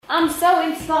I'm so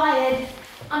inspired.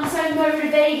 I'm so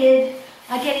motivated.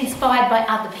 I get inspired by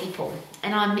other people.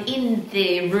 And I'm in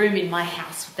the room in my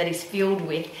house that is filled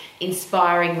with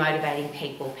inspiring, motivating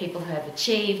people. People who have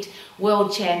achieved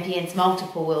world champions,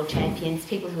 multiple world champions,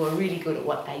 people who are really good at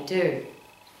what they do.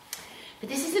 But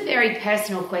this is a very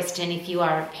personal question if you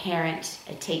are a parent,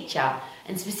 a teacher,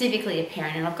 and specifically a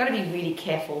parent. And I've got to be really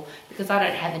careful because I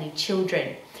don't have any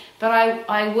children. But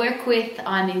I work with,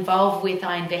 I'm involved with,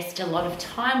 I invest a lot of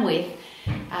time with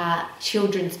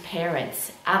children's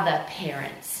parents, other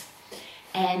parents.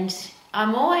 And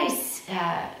I'm always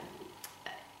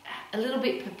a little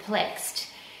bit perplexed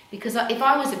because if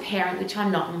I was a parent, which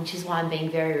I'm not, which is why I'm being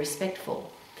very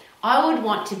respectful, I would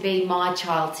want to be my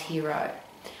child's hero.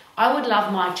 I would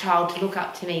love my child to look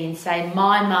up to me and say,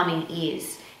 my mummy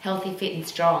is healthy, fit and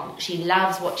strong. She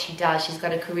loves what she does. She's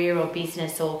got a career or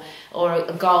business or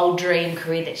a goal, dream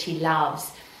career that she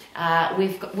loves.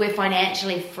 We're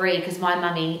financially free because my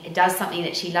mummy does something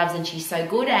that she loves and she's so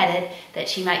good at it that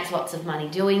she makes lots of money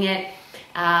doing it.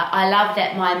 I love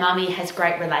that my mummy has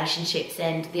great relationships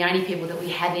and the only people that we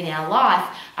have in our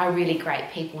life are really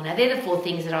great people. Now, they're the 4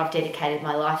 things that I've dedicated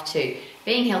my life to.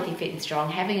 Being healthy, fit and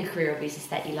strong, having a career or business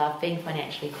that you love, being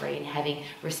financially free and having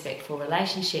respectful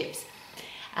relationships.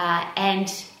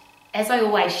 And as I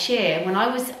always share, when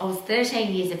I was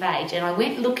 13 years of age and I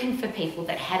went looking for people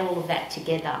that had all of that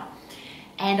together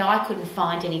and I couldn't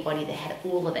find anybody that had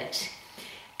all of it.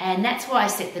 And that's why I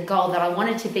set the goal that I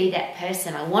wanted to be that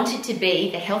person. I wanted to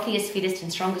be the healthiest, fittest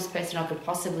and strongest person I could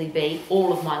possibly be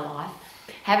all of my life.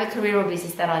 Have a career or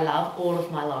business that I love all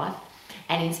of my life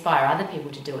and inspire other people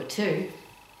to do it too.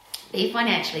 Be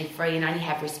financially free and only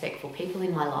have respectful people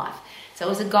in my life. So it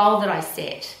was a goal that I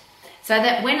set. So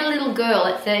that when a little girl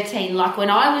at 13, like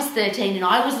when I was 13 and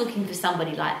I was looking for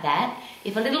somebody like that,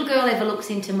 if a little girl ever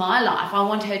looks into my life, I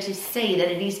want her to see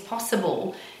that it is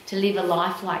possible to live a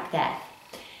life like that.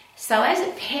 So as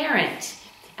a parent,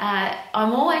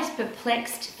 I'm always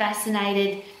perplexed,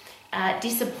 fascinated,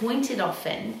 disappointed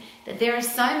often that there are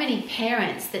so many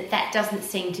parents that doesn't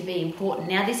seem to be important.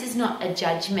 Now, this is not a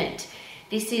judgment.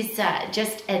 This is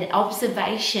just an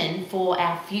observation for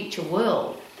our future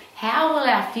world. How will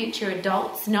our future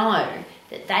adults know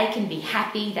that they can be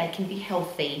happy, they can be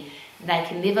healthy, they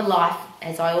can live a life,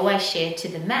 as I always share, to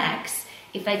the max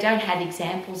if they don't have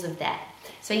examples of that?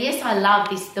 So yes, I love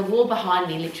this. The wall behind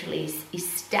me literally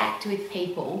is stacked with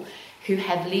people who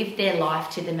have lived their life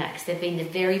to the max. They've been the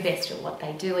very best at what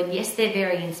they do. And yes, they're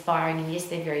very inspiring and yes,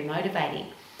 they're very motivating.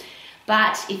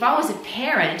 But if I was a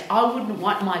parent, I wouldn't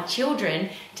want my children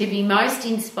to be most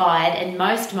inspired and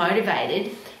most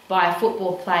motivated by a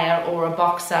football player or a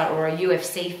boxer or a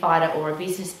UFC fighter or a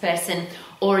business person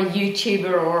or a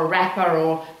YouTuber or a rapper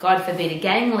or, God forbid, a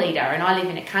gang leader. And I live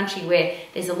in a country where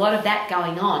there's a lot of that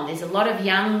going on. There's a lot of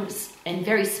young and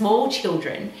very small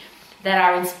children that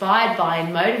are inspired by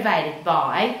and motivated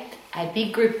by a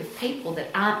big group of people that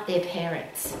aren't their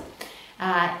parents.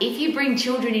 If you bring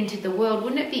children into the world,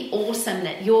 wouldn't it be awesome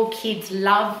that your kids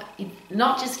not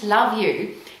just love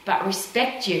you, but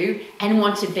respect you and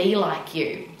want to be like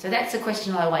you? So that's the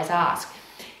question I always ask.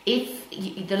 If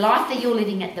the life that you're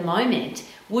living at the moment,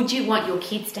 would you want your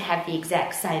kids to have the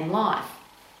exact same life?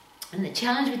 And the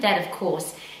challenge with that, of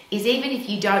course, is even if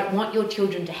you don't want your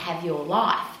children to have your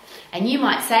life, and you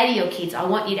might say to your kids, I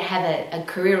want you to have a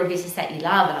career or business that you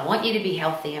love, and I want you to be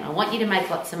healthy, and I want you to make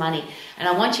lots of money, and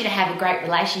I want you to have a great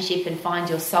relationship and find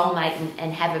your soulmate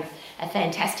and have a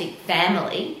fantastic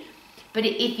family. But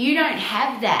if you don't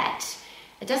have that,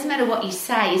 it doesn't matter what you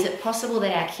say. Is it possible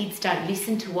that our kids don't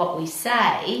listen to what we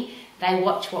say? They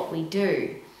watch what we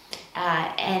do.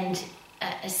 And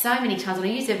so many times, and I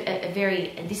use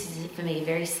this is for me a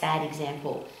very sad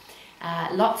example.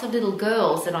 Lots of little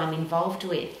girls that I'm involved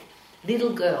with,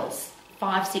 little girls,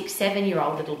 5, 6,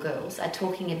 7-year-old little girls are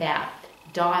talking about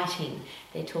dieting.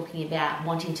 They're talking about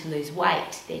wanting to lose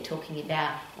weight. They're talking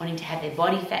about wanting to have their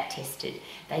body fat tested.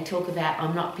 They talk about,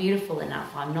 I'm not beautiful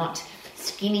enough. I'm not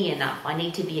skinny enough. I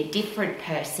need to be a different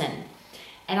person.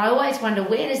 And I always wonder,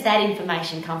 where does that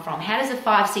information come from? How does a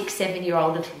 5, 6,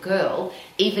 7-year-old little girl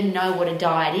even know what a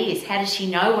diet is? How does she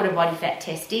know what a body fat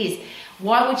test is?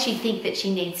 Why would she think that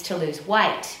she needs to lose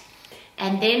weight?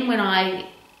 And then when I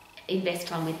invest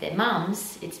time with their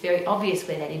mums, it's very obvious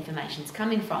where that information's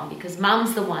coming from, because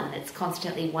mum's the one that's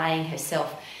constantly weighing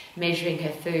herself, measuring her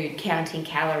food, counting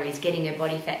calories, getting her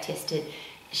body fat tested,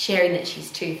 sharing that she's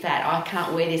too fat. I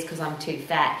can't wear this because I'm too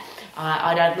fat.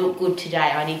 I don't look good today.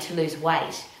 I need to lose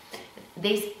weight.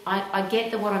 I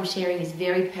get that what I'm sharing is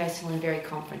very personal and very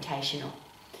confrontational.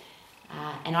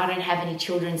 And I don't have any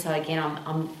children, so again,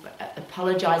 I'm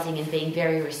apologising and being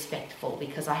very respectful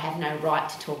because I have no right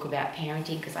to talk about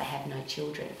parenting because I have no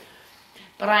children.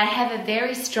 But I have a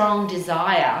very strong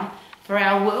desire for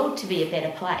our world to be a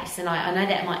better place. And I know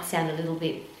that might sound a little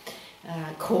bit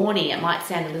corny, it might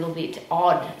sound a little bit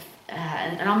odd,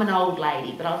 and I'm an old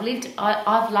lady, but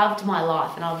I've loved my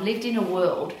life, and I've lived in a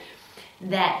world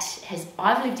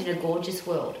I've lived in a gorgeous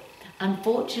world.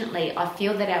 Unfortunately, I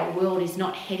feel that our world is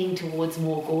not heading towards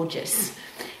more gorgeous.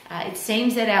 It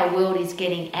seems that our world is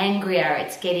getting angrier,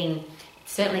 it's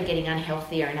certainly getting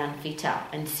unhealthier and unfitter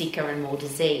and sicker and more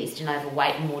diseased and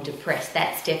overweight and more depressed.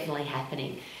 That's definitely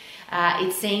happening.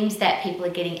 It seems that people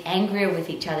are getting angrier with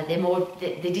each other.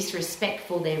 They're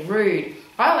disrespectful, they're rude.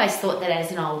 I always thought that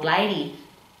as an old lady,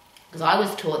 because I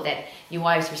was taught that you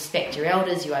always respect your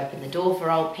elders, you open the door for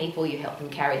old people, you help them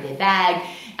carry their bag,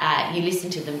 you listen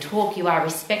to them talk, you are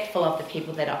respectful of the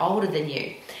people that are older than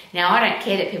you. Now, I don't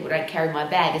care that people don't carry my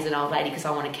bag as an old lady because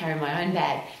I want to carry my own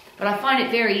bag. But I find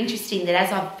it very interesting that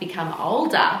as I've become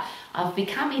older, I've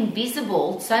become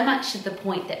invisible so much to the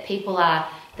point that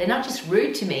they're not just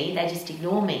rude to me, they just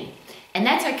ignore me. And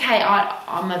that's okay.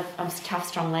 I'm a tough,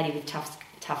 strong lady with tough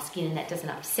skin, and that doesn't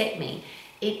upset me.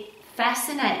 It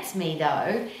fascinates me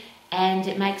though, and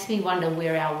it makes me wonder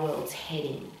where our world's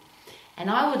heading. And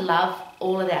I would love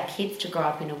all of our kids to grow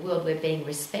up in a world where being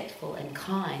respectful and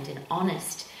kind and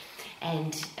honest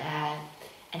and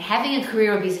having a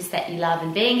career or business that you love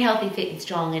and being healthy, fit and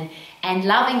strong and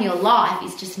loving your life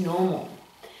is just normal.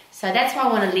 So that's why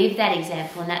I want to live that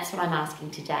example, and that's what I'm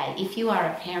asking today. If you are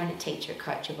a parent, a teacher, a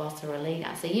coach, a boss or a leader,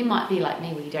 so you might be like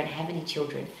me where you don't have any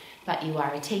children, but you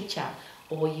are a teacher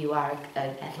or you are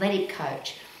an athletic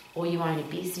coach or you own a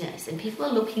business and people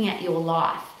are looking at your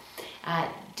life.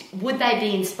 Would they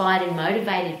be inspired and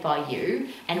motivated by you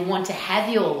and want to have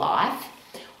your life?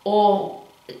 Or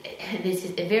this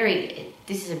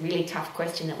is a really tough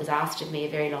question that was asked of me a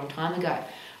very long time ago.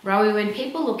 Rowie, when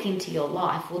people look into your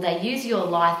life, will they use your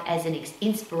life as an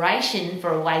inspiration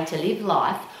for a way to live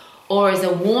life or as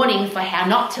a warning for how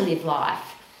not to live life?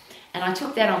 And I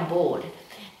took that on board.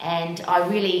 And I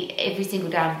really, every single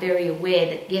day, I'm very aware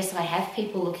that, yes, I have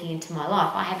people looking into my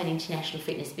life. I have an international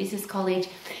fitness business college.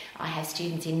 I have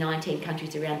students in 19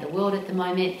 countries around the world at the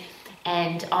moment.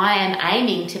 And I am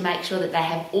aiming to make sure that they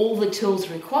have all the tools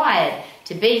required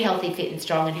to be healthy, fit and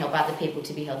strong and help other people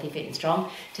to be healthy, fit and strong,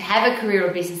 to have a career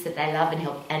or business that they love and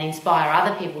help and inspire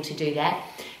other people to do that,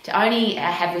 to only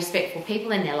have respectful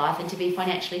people in their life and to be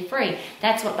financially free.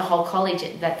 That's what the whole college,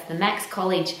 that's the Max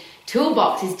College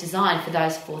toolbox is designed for,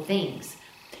 those 4 things.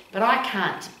 But I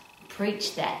can't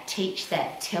preach that, teach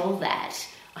that, tell that.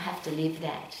 I have to live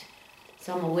that.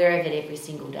 So I'm aware of it every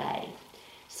single day.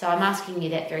 So I'm asking you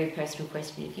that very personal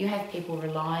question. If you have people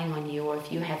relying on you, or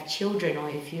if you have children, or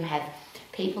if you have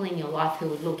people in your life who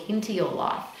would look into your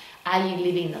life, are you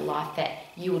living the life that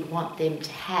you would want them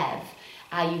to have?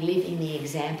 Are you living the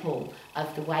example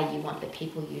of the way you want the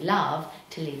people you love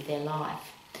to live their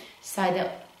life? So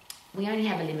that we only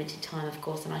have a limited time, of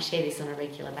course, and I share this on a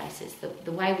regular basis.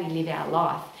 The way we live our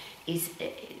life is,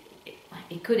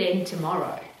 it could end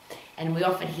tomorrow. And we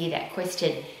often hear that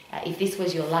question, if this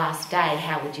was your last day,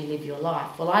 how would you live your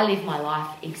life? Well, I live my life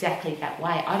exactly that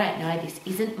way. I don't know, this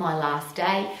isn't my last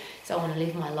day, so I want to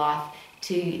live my life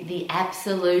to the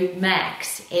absolute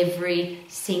max every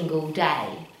single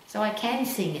day. So I can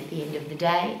sing at the end of the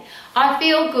day. I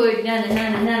feel good, I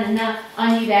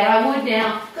knew that I would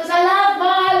now, because I love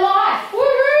my life.